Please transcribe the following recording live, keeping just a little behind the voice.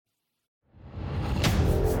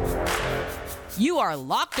You are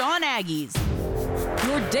Locked On Aggies,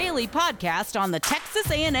 your daily podcast on the Texas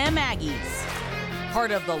A&M Aggies.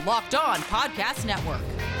 Part of the Locked On Podcast Network,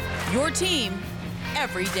 your team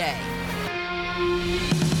every day.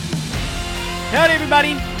 Howdy,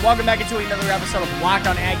 everybody. Welcome back into another episode of Locked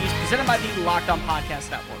On Aggies, presented by the Locked On Podcast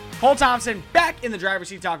Network. Cole Thompson back in the driver's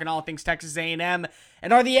seat talking all things Texas A&M.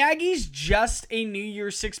 And are the Aggies just a New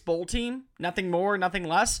Year's Six bowl team? Nothing more, nothing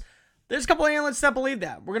less? There's a couple of analysts that believe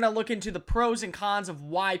that. We're going to look into the pros and cons of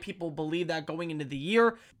why people believe that going into the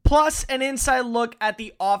year, plus an inside look at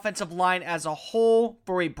the offensive line as a whole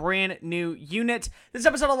for a brand new unit. This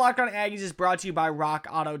episode of Locked On Aggies is brought to you by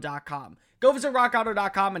RockAuto.com. Go visit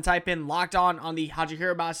RockAuto.com and type in Locked On the How'd You Hear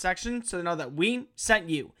About Us section so they know that we sent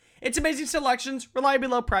you. It's amazing selections, reliably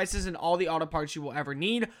low prices, and all the auto parts you will ever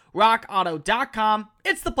need. RockAuto.com,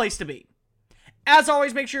 it's the place to be. As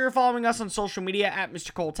always, make sure you're following us on social media at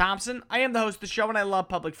Mr. Cole Thompson. I am the host of the show, and I love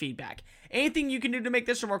public feedback. Anything you can do to make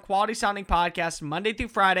this a more quality-sounding podcast Monday through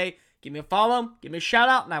Friday, give me a follow, give me a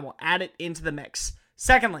shout-out, and I will add it into the mix.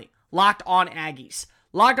 Secondly, Locked On Aggies.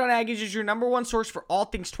 Locked On Aggies is your number one source for all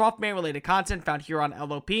things 12th man-related content found here on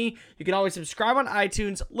LOP. You can always subscribe on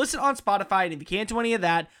iTunes, listen on Spotify, and if you can't do any of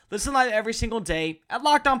that, listen live every single day at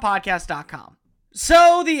LockedOnPodcast.com.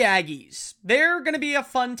 So, the Aggies, they're going to be a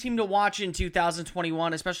fun team to watch in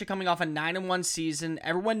 2021, especially coming off a 9-1 season.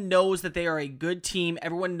 Everyone knows that they are a good team.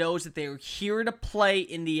 Everyone knows that they are here to play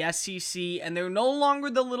in the SEC, and they're no longer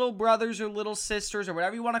the little brothers or little sisters or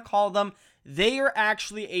whatever you want to call them. They are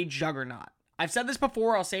actually a juggernaut. I've said this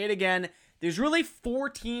before, I'll say it again. There's really 4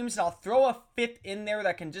 teams, and I'll throw a 5th in there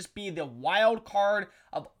that can just be the wild card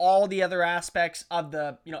of all the other aspects of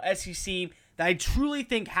the SEC that I truly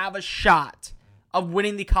think have a shot of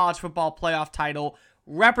winning the college football playoff title,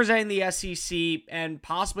 representing the SEC, and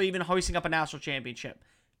possibly even hoisting up a national championship.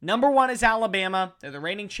 Number 1 is Alabama. They're the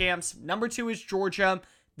reigning champs. Number 2 is Georgia.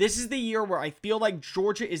 This is the year where I feel like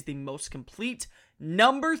Georgia is the most complete.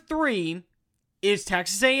 Number 3 is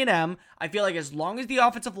Texas A&M. I feel like as long as the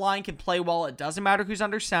offensive line can play well, it doesn't matter who's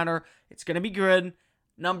under center. It's going to be good.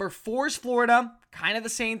 Number 4 is Florida. Kind of the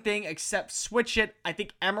same thing, except switch it. I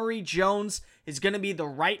think Emory Jones is going to be the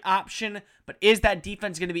right option, but is that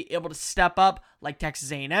defense going to be able to step up like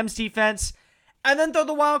Texas A&M's defense? And then throw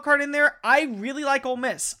the wild card in there. I really like Ole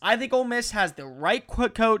Miss. I think Ole Miss has the right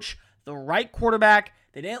coach, the right quarterback.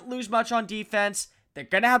 They didn't lose much on defense. They're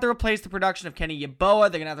going to have to replace the production of Kenny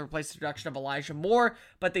Yeboah. They're going to have to replace the production of Elijah Moore,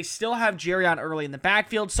 but they still have Jerrion Early in the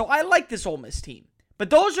backfield, so I like this Ole Miss team. But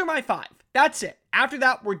those are my 5. That's it. After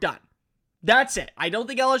that, we're done. That's it. I don't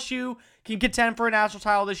think LSU can contend for a national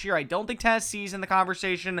title this year. I don't think Tennessee's in the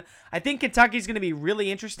conversation. I think Kentucky's going to be really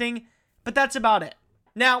interesting, but that's about it.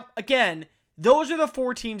 Now, again, those are the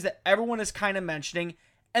 4 teams that everyone is kind of mentioning,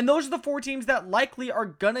 and those are the 4 teams that likely are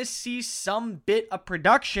going to see some bit of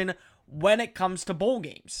production when it comes to bowl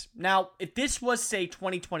games. Now, if this was, say,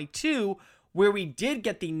 2022, where we did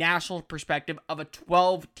get the national perspective of a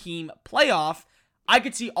 12-team playoff, I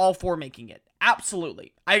could see all 4 making it.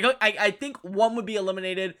 Absolutely. I think one would be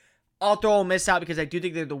eliminated. I'll throw Ole Miss out because I do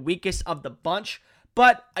think they're the weakest of the bunch.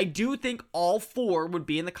 But I do think all 4 would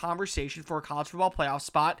be in the conversation for a college football playoff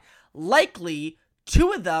spot. Likely,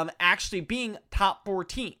 2 of them actually being top 4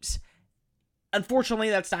 teams.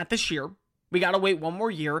 Unfortunately, that's not this year. We got to wait one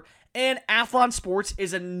more year. And Athlon Sports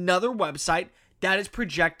is another website that is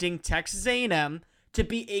projecting Texas A&M to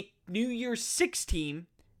be a New Year's Six team,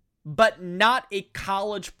 but not a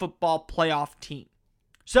college football playoff team.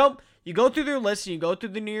 So, you go through their list and you go through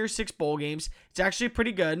the New Year's Six bowl games. It's actually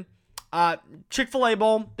pretty good. Chick-fil-A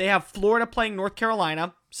Bowl, they have Florida playing North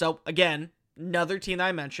Carolina. So, again, another team that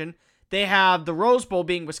I mentioned. They have the Rose Bowl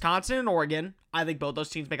being Wisconsin and Oregon. I think both those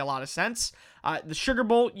teams make a lot of sense. The Sugar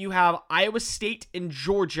Bowl, you have Iowa State and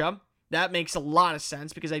Georgia. That makes a lot of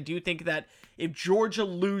sense because I do think that if Georgia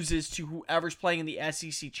loses to whoever's playing in the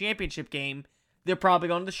SEC championship game, they're probably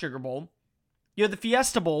going to the Sugar Bowl. You have the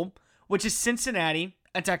Fiesta Bowl, which is Cincinnati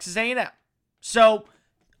and Texas A&M. So,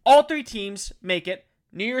 all 3 teams make it.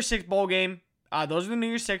 New Year's Six bowl game. Those are the New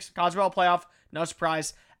Year's Six. College football playoff. No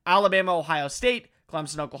surprise. Alabama, Ohio State.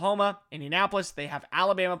 Clemson, Oklahoma. Indianapolis. They have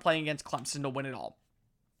Alabama playing against Clemson to win it all.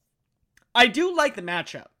 I do like the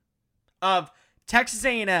matchup of Texas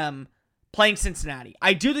A&M playing Cincinnati.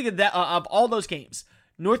 I do think that of all those games,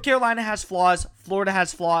 North Carolina has flaws. Florida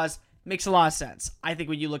has flaws. Makes a lot of sense. I think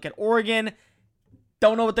when you look at Oregon,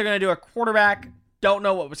 don't know what they're going to do at quarterback. Don't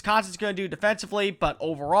know what Wisconsin's going to do defensively. But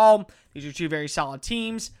overall, these are 2 very solid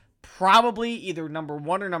teams. Probably either number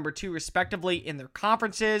 1 or number 2, respectively, in their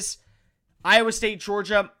conferences. Iowa State,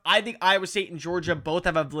 Georgia. I think Iowa State and Georgia both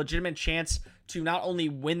have a legitimate chance to not only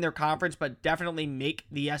win their conference, but definitely make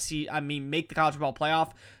the make the college football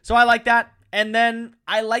playoff. So I like that. And then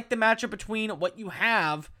I like the matchup between what you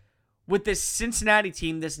have with this Cincinnati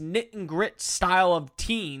team, this knit and grit style of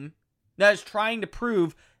team that is trying to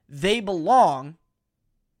prove they belong.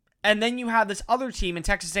 And then you have this other team in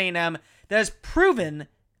Texas A&M that has proven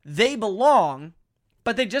they belong,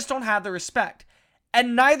 but they just don't have the respect.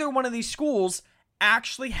 And neither one of these schools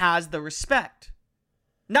actually has the respect.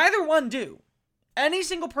 Neither one do. Any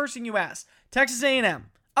single person you ask, Texas A&M,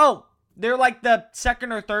 oh, they're like the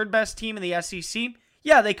second or third best team in the SEC.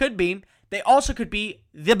 Yeah, they could be. They also could be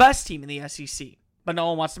the best team in the SEC, but no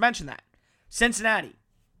one wants to mention that. Cincinnati,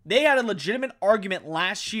 they had a legitimate argument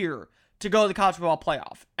last year to go to the college football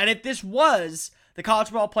playoff. And if this was the college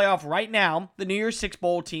football playoff right now, the New Year's Six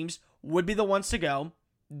Bowl teams would be the ones to go.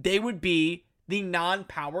 They would be the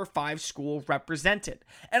non-Power 5 school represented.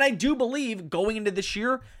 And I do believe going into this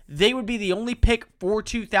year, they would be the only pick for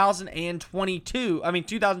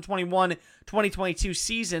 2021-2022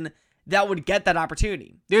 season that would get that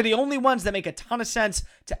opportunity. They're the only ones that make a ton of sense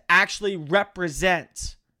to actually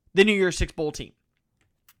represent the New Year's Six Bowl team.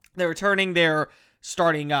 They're returning their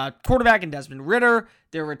starting quarterback in Desmond Ridder.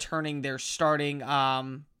 They're returning their starting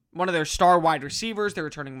one of their star wide receivers. They're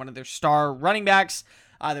returning one of their star running backs.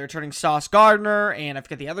 They're returning Sauce Gardner, and I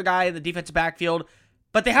forget the other guy in the defensive backfield.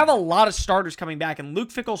 But they have a lot of starters coming back, and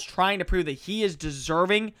Luke Fickell's trying to prove that he is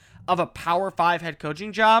deserving of a Power 5 head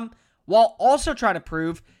coaching job, while also trying to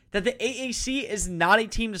prove that the AAC is not a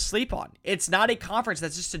team to sleep on. It's not a conference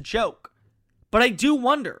that's just a joke. But I do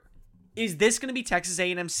wonder, is this going to be Texas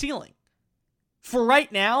A&M's ceiling? For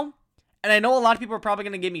right now, and I know a lot of people are probably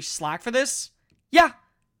going to give me slack for this, yeah,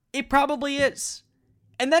 it probably is.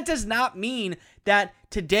 And that does not mean that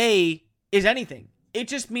today is anything. It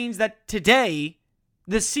just means that today,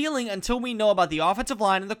 the ceiling, until we know about the offensive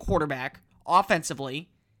line and the quarterback, offensively,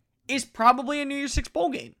 is probably a New Year's Six Bowl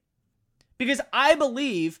game. Because I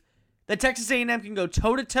believe that Texas A&M can go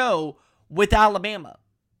toe-to-toe with Alabama.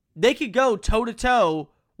 They could go toe-to-toe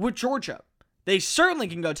with Georgia. They certainly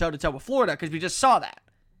can go toe-to-toe with Florida because we just saw that.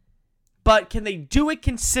 But can they do it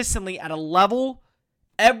consistently at a level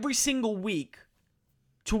every single week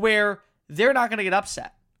to where they're not going to get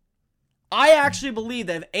upset? I actually believe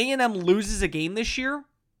that if A&M loses a game this year,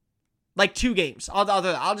 like 2 games,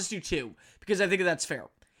 I'll just do 2 because I think that's fair.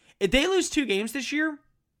 If they lose 2 games this year,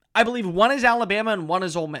 I believe one is Alabama and one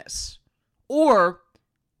is Ole Miss. Or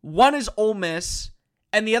one is Ole Miss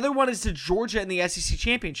and the other one is to Georgia in the SEC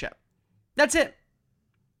championship. That's it.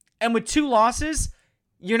 And with 2 losses,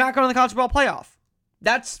 you're not going to the college football playoff.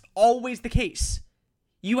 That's always the case.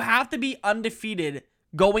 You have to be undefeated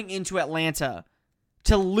going into Atlanta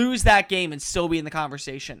to lose that game and still be in the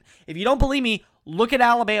conversation. If you don't believe me, look at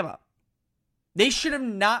Alabama. They should have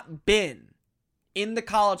not been in the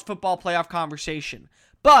college football playoff conversation.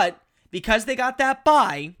 But because they got that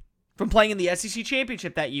bye from playing in the SEC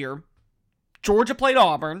championship that year, Georgia played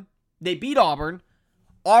Auburn. They beat Auburn.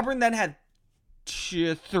 Auburn then had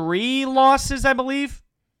 3 losses, I believe.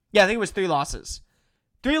 Yeah, I think it was 3 losses.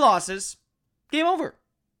 3 losses. Game over.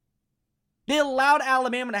 They allowed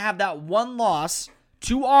Alabama to have that 1 loss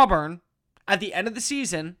to Auburn at the end of the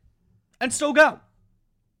season and still go.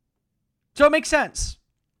 So it makes sense.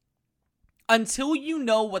 Until you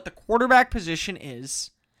know what the quarterback position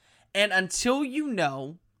is, and until you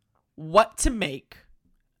know what to make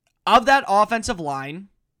of that offensive line,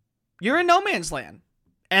 you're in no man's land.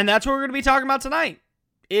 And that's what we're going to be talking about tonight,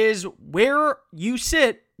 is where you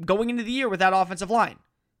sit going into the year with that offensive line.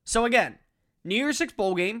 So again, New Year's Six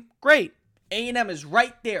Bowl game, great. A&M is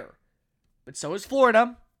right there. But so is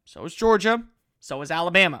Florida, so is Georgia, so is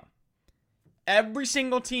Alabama. Every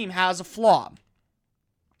single team has a flaw.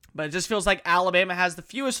 But it just feels like Alabama has the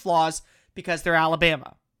fewest flaws because they're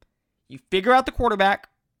Alabama. You figure out the quarterback,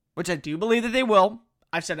 which I do believe that they will.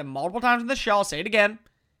 I've said it multiple times on the show. I'll say it again.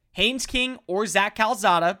 Haynes King or Zach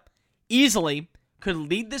Calzada easily could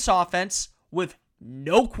lead this offense with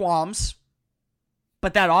no qualms.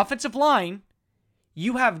 But that offensive line,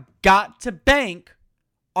 you have got to bank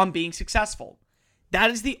on being successful.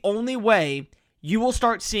 That is the only way you will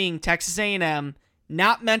start seeing Texas A&M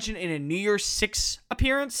not mentioned in a New Year's Six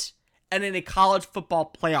appearance and in a college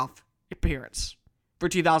football playoff appearance for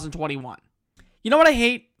 2021. You know what I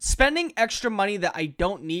hate? Spending extra money that I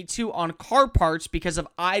don't need to on car parts because of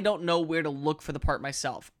I don't know where to look for the part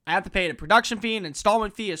myself. I have to pay a production fee, an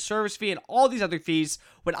installment fee, a service fee, and all these other fees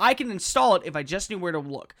when I can install it if I just knew where to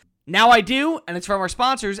look. Now I do, and it's from our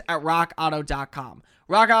sponsors at rockauto.com.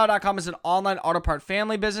 RockAuto.com is an online auto part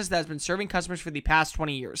family business that has been serving customers for the past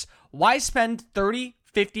 20 years. Why spend 30,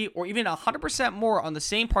 50, or even 100% more on the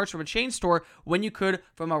same parts from a chain store when you could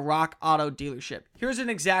from a Rock Auto dealership? Here's an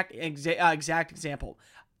exact example.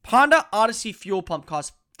 Honda Odyssey fuel pump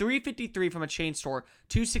costs $353 from a chain store,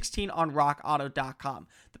 $216 on RockAuto.com.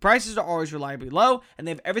 The prices are always reliably low, and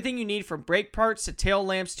they have everything you need from brake parts to tail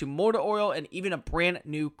lamps to motor oil and even a brand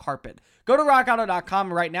new carpet. Go to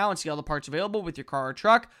RockAuto.com right now and see all the parts available with your car or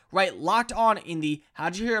truck. Write Locked On in the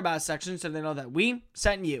How'd You Hear About Us section so they know that we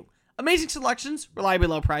sent you. Amazing selections, reliably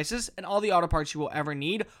low prices, and all the auto parts you will ever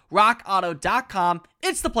need. RockAuto.com,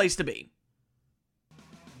 it's the place to be.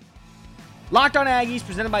 Locked On Aggies,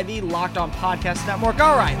 presented by the Locked On Podcast Network.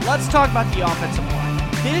 All right, let's talk about the offensive line.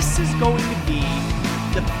 This is going to be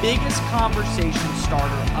the biggest conversation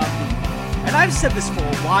starter of the year. And I've said this for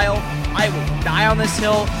a while. I will die on this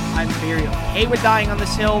hill. I'm very okay with dying on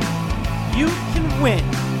this hill. You can win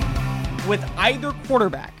with either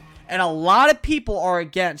quarterback, and a lot of people are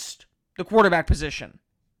against the quarterback position.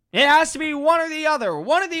 It has to be one or the other.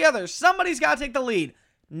 One or the other. Somebody's got to take the lead.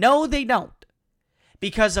 No, they don't.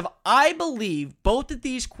 Because I believe both of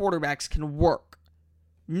these quarterbacks can work.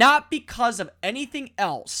 Not because of anything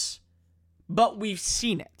else, but we've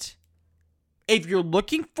seen it. If you're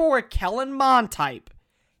looking for a Kellen Mond type,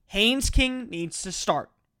 Haynes King needs to start.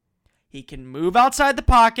 He can move outside the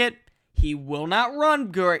pocket. He will not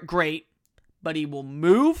run great, but he will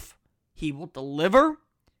move. He will deliver.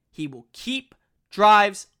 He will keep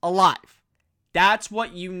drives alive. That's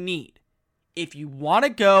what you need. If you want to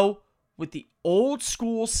go with the old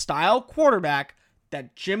school style quarterback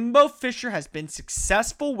that Jimbo Fisher has been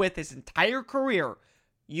successful with his entire career,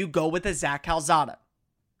 you go with a Zach Calzada.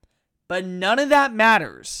 But none of that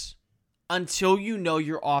matters until you know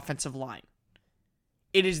your offensive line.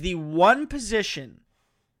 It is the one position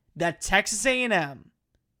that Texas A&M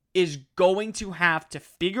is going to have to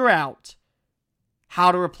figure out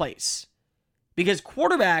how to replace. Because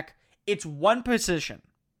quarterback, it's one position.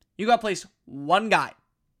 You got to place one guy.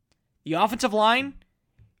 The offensive line,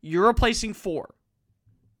 you're replacing 4.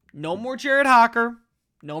 No more Jared Hocker.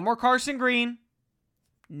 No more Carson Green.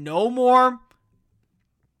 No more,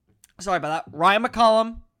 Ryan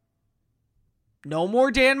McCollum. No more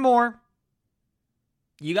Dan Moore.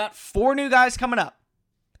 You got 4 new guys coming up.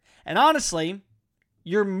 And honestly,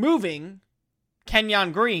 you're moving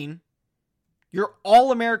Kenyon Green, your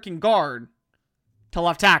All-American guard, to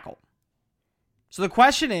left tackle. So the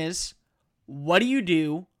question is, what do you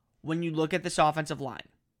do when you look at this offensive line?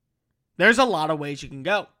 There's a lot of ways you can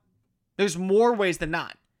go. There's more ways than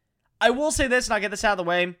not. I will say this, and I'll get this out of the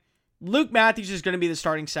way. Luke Matthews is going to be the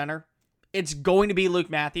starting center. It's going to be Luke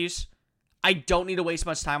Matthews. I don't need to waste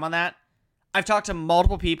much time on that. I've talked to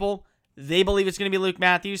multiple people. They believe it's going to be Luke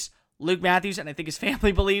Matthews. Luke Matthews, and I think his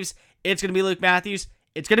family believes it's going to be Luke Matthews.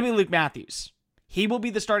 It's going to be Luke Matthews. He will be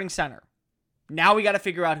the starting center. Now we got to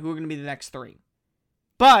figure out who are going to be the next 3.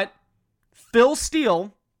 But Phil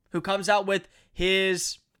Steele, who comes out with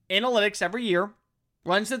his analytics every year,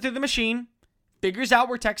 runs it through the machine, figures out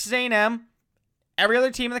where Texas A&M, every other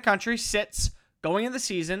team in the country, sits going into the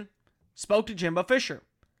season, spoke to Jimbo Fisher.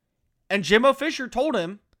 And Jimbo Fisher told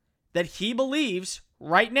him that he believes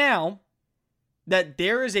right now that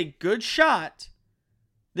there is a good shot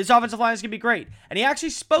this offensive line is going to be great. And he actually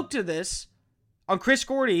spoke to this on Chris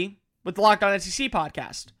Gordy with the Locked On SEC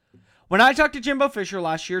podcast. When I talked to Jimbo Fisher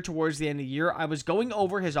last year towards the end of the year, I was going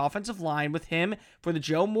over his offensive line with him for the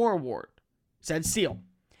Joe Moore Award, said Steele.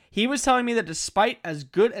 He was telling me that despite as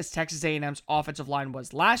good as Texas A&M's offensive line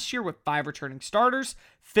was last year with 5 returning starters,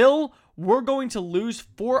 Phil, we're going to lose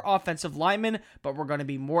 4 offensive linemen, but we're going to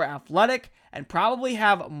be more athletic and probably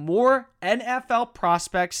have more NFL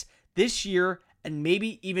prospects this year and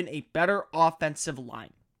maybe even a better offensive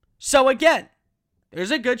line. So again,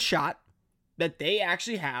 there's a good shot that they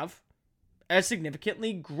actually have a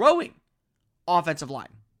significantly growing offensive line.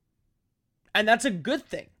 And that's a good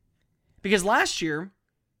thing. Because last year,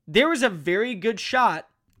 there was a very good shot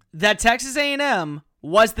that Texas A&M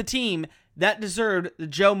was the team that deserved the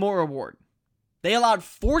Joe Moore Award. They allowed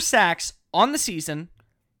 4 sacks on the season.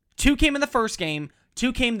 2 came in the first game.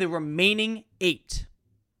 2 came the remaining 8.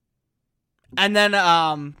 And then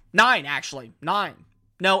 9, actually. 9.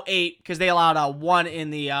 No, 8, because they allowed 1 in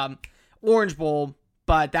the Orange Bowl,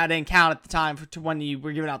 but that didn't count at the time to when you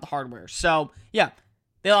were giving out the hardware. So, yeah,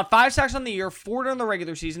 they allowed 5 sacks on the year, 4 during the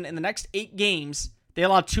regular season. In the next 8 games, they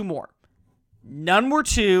allowed 2 more. None were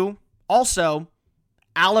to, also,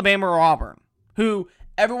 Alabama or Auburn, who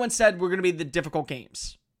everyone said were going to be the difficult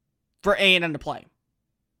games for A&M to play.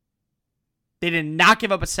 They did not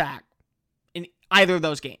give up a sack in either of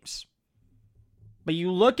those games. But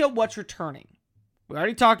you look at what's returning. We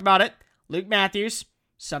already talked about it. Luke Matthews,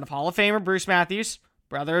 son of Hall of Famer Bruce Matthews,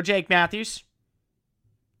 brother of Jake Matthews.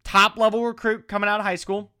 Top level recruit coming out of high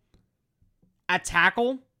school. At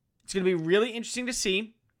tackle, it's going to be really interesting to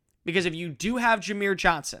see because if you do have Jameer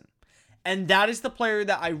Johnson, and that is the player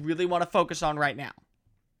that I really want to focus on right now.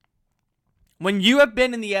 When you have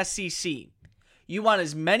been in the SEC, you want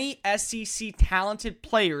as many SEC talented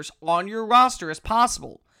players on your roster as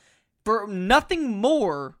possible for nothing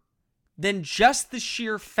more than just the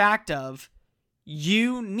sheer fact of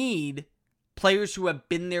you need players who have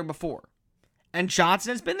been there before. And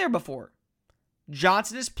Johnson has been there before.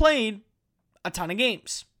 Johnson has played a ton of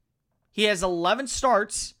games. He has 11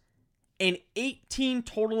 starts and 18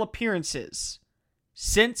 total appearances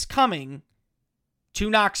since coming to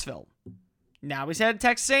Knoxville. Now he's headed to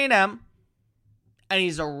Texas A&M, and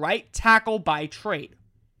he's a right tackle by trade.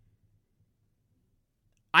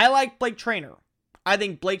 I like Blake Traynor. I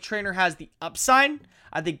think Blake Traynor has the upside.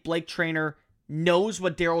 I think Blake Traynor knows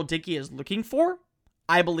what Daryl Dickey is looking for.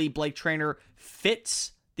 I believe Blake Traynor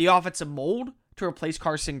fits the offensive mold to replace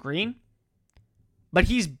Carson Green. But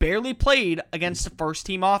he's barely played against the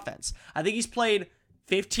first-team offense. I think he's played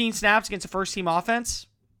 15 snaps against a first-team offense.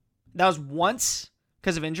 That was once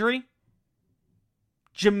because of injury.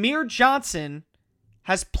 Jameer Johnson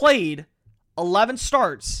has played 11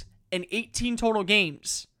 starts in 18 total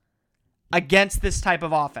games against this type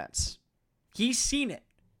of offense. He's seen it.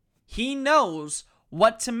 He knows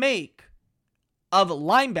what to make of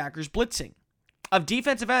linebackers blitzing, of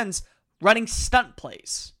defensive ends running stunt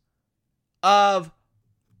plays, of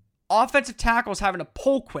offensive tackles having to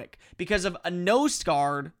pull quick because of a nose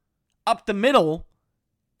guard up the middle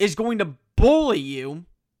is going to bully you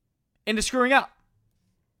into screwing up.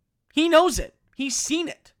 He knows it. He's seen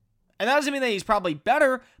it. And that doesn't mean that he's probably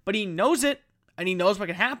better, but he knows it, and he knows what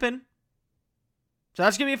can happen. So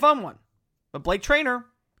that's going to be a fun one. But Blake Traynor,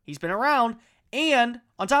 he's been around, and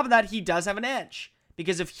on top of that, he does have an edge.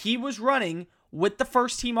 Because if he was running with the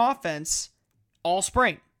first-team offense all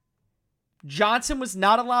spring, Johnson was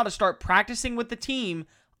not allowed to start practicing with the team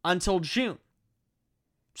until June.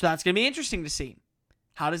 So that's going to be interesting to see.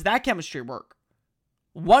 How does that chemistry work?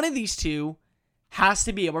 One of these two has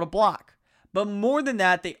to be able to block. But more than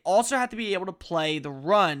that, they also have to be able to play the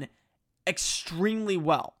run extremely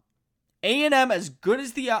well. A&M, as good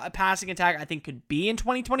as the passing attack I think could be in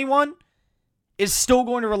 2021, is still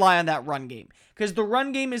going to rely on that run game. Because the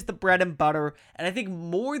run game is the bread and butter. And I think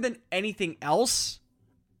more than anything else,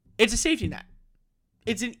 it's a safety net.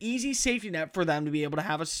 It's an easy safety net for them to be able to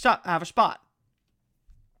have a spot.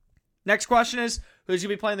 Next question is, who's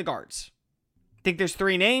going to be playing the guards? I think there's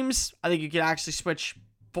 3 names. I think you could actually switch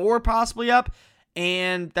 4 possibly up.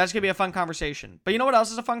 And that's going to be a fun conversation. But you know what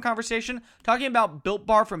else is a fun conversation? Talking about Built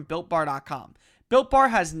Bar from BuiltBar.com. Built Bar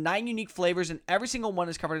has 9 unique flavors, and every single one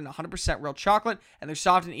is covered in 100% real chocolate, and they're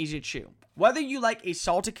soft and easy to chew. Whether you like a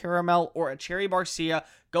salted caramel or a cherry barcia,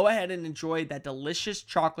 go ahead and enjoy that delicious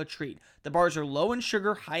chocolate treat. The bars are low in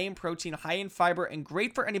sugar, high in protein, high in fiber, and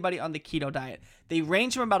great for anybody on the keto diet. They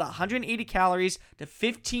range from about 180 calories to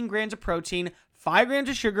 15 grams of protein, 5 grams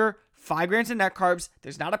of sugar, 5 grams of net carbs.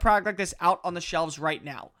 There's not a product like this out on the shelves right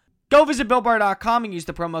now. Go visit BuiltBar.com and use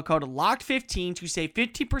the promo code LOCKED15 to save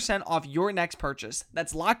 50% off your next purchase.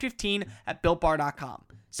 That's LOCKED15 at BuiltBar.com.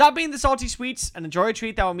 Stop being the salty sweets and enjoy a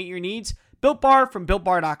treat that will meet your needs. Built Bar from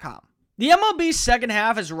BuiltBar.com. The MLB's second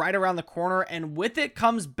half is right around the corner, and with it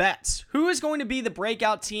comes bets. Who is going to be the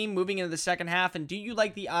breakout team moving into the second half, and do you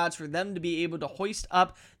like the odds for them to be able to hoist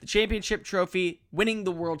up the championship trophy, winning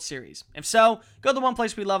the World Series? If so, go to the one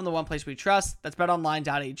place we love and the one place we trust. That's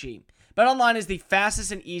BetOnline.ag. BetOnline is the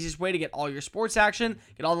fastest and easiest way to get all your sports action,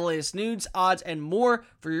 get all the latest news, odds, and more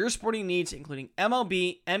for your sporting needs, including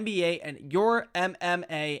MLB, NBA, and your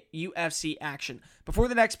MMA UFC action. Before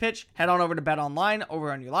the next pitch, head on over to BetOnline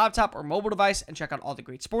over on your laptop or mobile device and check out all the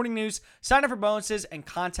great sporting news, sign up for bonuses, and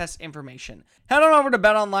contest information. Head on over to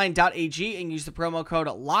BetOnline.ag and use the promo code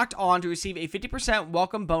LOCKEDON to receive a 50%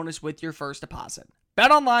 welcome bonus with your first deposit.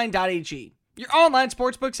 BetOnline.ag, your online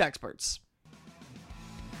sportsbooks experts.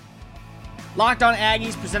 Locked On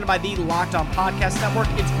Aggies, presented by the Locked On Podcast Network.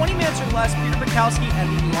 In 20 minutes or less, Peter Bukowski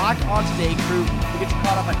and the Locked On Today crew will get you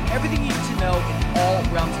caught up on everything you need to know in all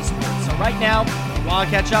realms of sports. So right now, if you want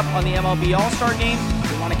to catch up on the MLB All-Star Game,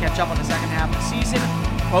 if you want to catch up on the second half of the season,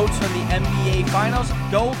 quotes from the NBA Finals,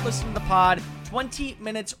 go listen to the pod. 20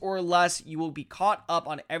 minutes or less, you will be caught up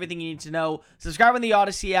on everything you need to know. Subscribe on the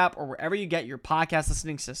Odyssey app or wherever you get your podcast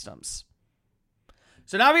listening systems.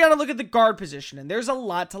 So now we got to look at the guard position, and there's a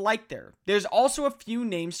lot to like there. There's also a few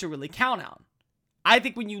names to really count on. I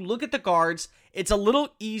think when you look at the guards, it's a little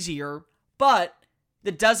easier, but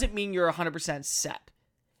that doesn't mean you're 100% set.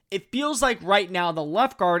 It feels like right now the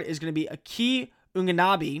left guard is going to be Aki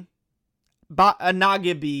Unganabi. I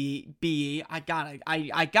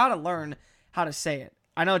gotta learn how to say it.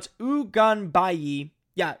 I know it's Ugunbayi.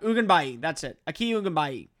 Yeah, Ugunbayi. That's it. Aki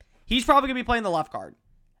Ugunbayi. He's probably going to be playing the left guard.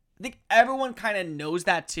 I think everyone kind of knows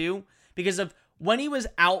that too, because of when he was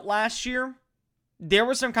out last year, there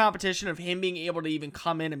was some competition of him being able to even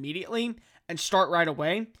come in immediately and start right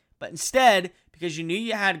away. But instead, because you knew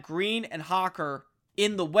you had Green and Hawker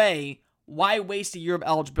in the way, why waste a year of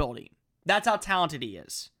eligibility? That's how talented he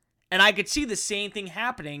is. And I could see the same thing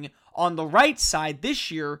happening on the right side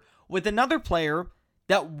this year with another player,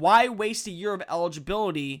 that why waste a year of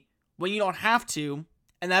eligibility when you don't have to,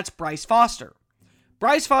 and that's Bryce Foster.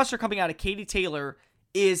 Bryce Foster, coming out of Katy Taylor,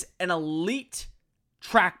 is an elite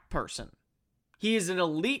track person. He is an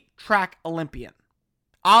elite track Olympian.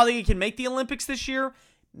 I don't think he can make the Olympics this year.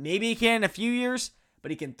 Maybe he can in a few years,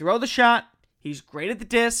 but he can throw the shot. He's great at the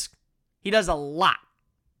disc. He does a lot.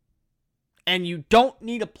 And you don't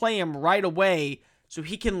need to play him right away so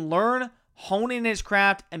he can learn, hone in his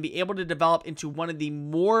craft, and be able to develop into one of the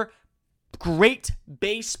more great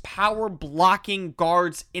base power blocking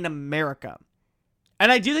guards in America.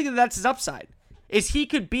 And I do think that that's his upside, is he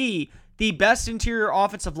could be the best interior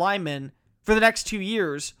offensive lineman for the next 2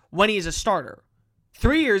 years when he is a starter.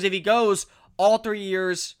 3 years if he goes all 3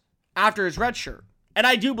 years after his red shirt. And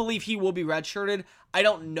I do believe he will be redshirted. I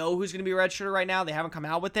don't know who's going to be redshirted right now. They haven't come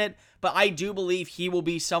out with it. But I do believe he will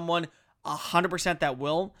be someone 100% that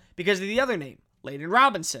will, because of the other name, Layden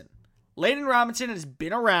Robinson. Layden Robinson has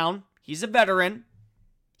been around. He's a veteran.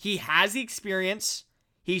 He has the experience.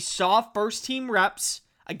 He saw first-team reps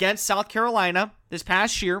against South Carolina this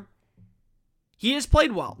past year. He has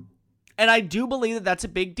played well. And I do believe that that's a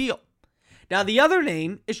big deal. Now, the other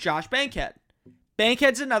name is Josh Bankhead.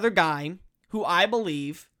 Bankhead's another guy who I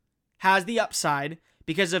believe has the upside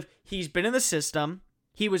because of he's been in the system.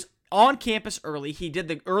 He was on campus early. He did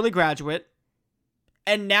the early graduate.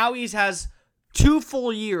 And now he has 2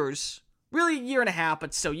 full years, really a year and a half,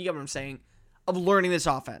 but still, you get what I'm saying, of learning this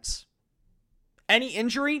offense. Any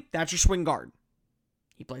injury, that's your swing guard.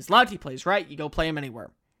 He plays left, he plays right, you go play him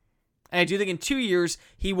anywhere. And I do think in 2 years,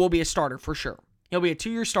 he will be a starter for sure. He'll be a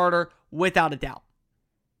 2-year starter without a doubt.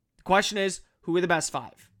 The question is, who are the best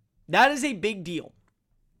 5? That is a big deal.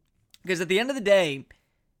 Because at the end of the day,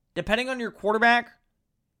 depending on your quarterback,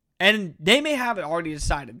 and they may have it already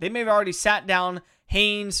decided. They may have already sat down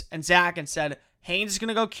Haynes and Zach and said, Haynes is going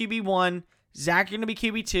to go QB1, Zach, you're going to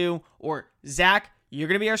be QB2, or Zach, you're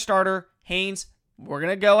going to be our starter. Haynes, we're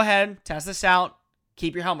going to go ahead, test this out,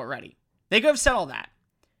 keep your helmet ready. They could have said all that.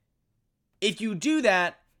 If you do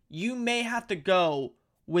that, you may have to go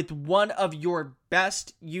with one of your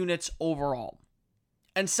best units overall.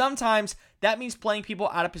 And sometimes that means playing people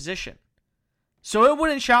out of position. So it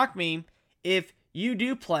wouldn't shock me if you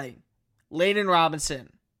do play Layden Robinson,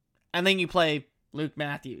 and then you play Luke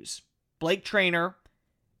Matthews, Blake Traynor,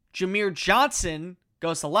 Jameer Johnson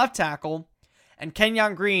goes to left tackle, and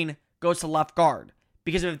Kenyon Green goes to left guard.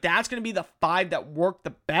 Because if that's going to be the 5 that work the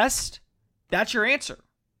best, that's your answer.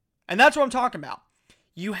 And that's what I'm talking about.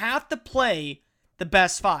 You have to play the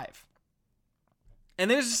best 5.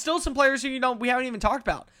 And there's still some players who we haven't even talked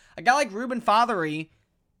about. A guy like Ruben Fothery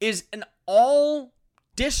is an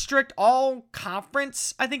all-district,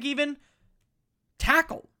 all-conference, I think even,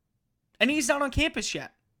 tackle. And he's not on campus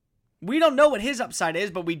yet. We don't know what his upside is,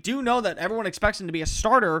 but we do know that everyone expects him to be a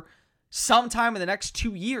starter sometime in the next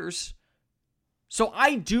 2 years. So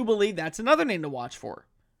I do believe that's another name to watch for.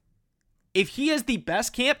 If he has the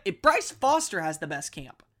best camp, if Bryce Foster has the best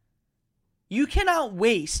camp, you cannot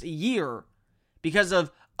waste a year because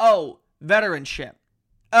of, veteranship.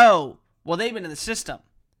 Well, they've been in the system.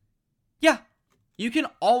 Yeah, you can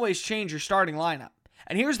always change your starting lineup.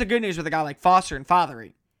 And here's the good news with a guy like Foster and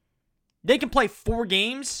Fothery. They can play 4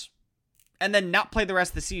 games and then not play the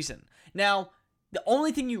rest of the season. Now, the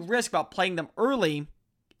only thing you risk about playing them early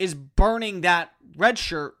is burning that red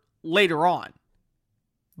shirt later on.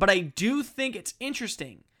 But I do think it's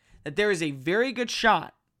interesting that there is a very good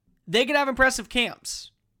shot. They could have impressive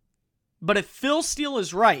camps. But if Phil Steele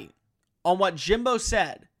is right on what Jimbo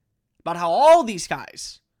said about how all these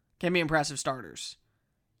guys can be impressive starters,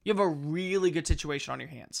 you have a really good situation on your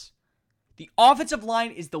hands. The offensive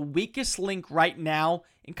line is the weakest link right now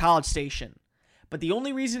in College Station. But the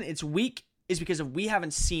only reason it's weak is because we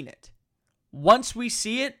haven't seen it. Once we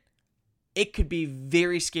see it, it could be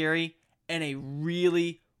very scary and a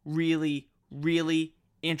really, really, really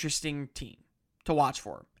interesting team to watch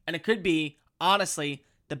for. And it could be, honestly,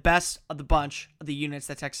 the best of the bunch of the units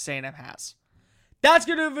that Texas A&M has. That's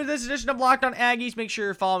going to do it for this edition of Locked On Aggies. Make sure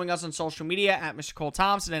you're following us on social media at Mr. Cole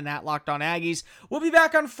Thompson and at Locked On Aggies. We'll be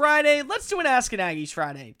back on Friday. Let's do an Ask an Aggies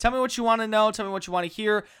Friday. Tell me what you want to know. Tell me what you want to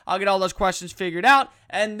hear. I'll get all those questions figured out,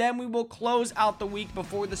 and then we will close out the week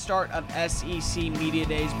before the start of SEC Media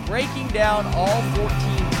Days, breaking down all 14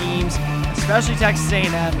 teams, especially Texas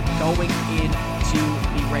A&M, going into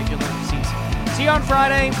the regular season. See you on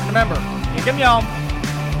Friday. And remember, kick 'em, y'all.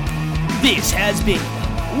 This has been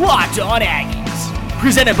Locked On Aggies,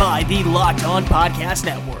 presented by the Locked On Podcast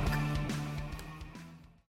Network.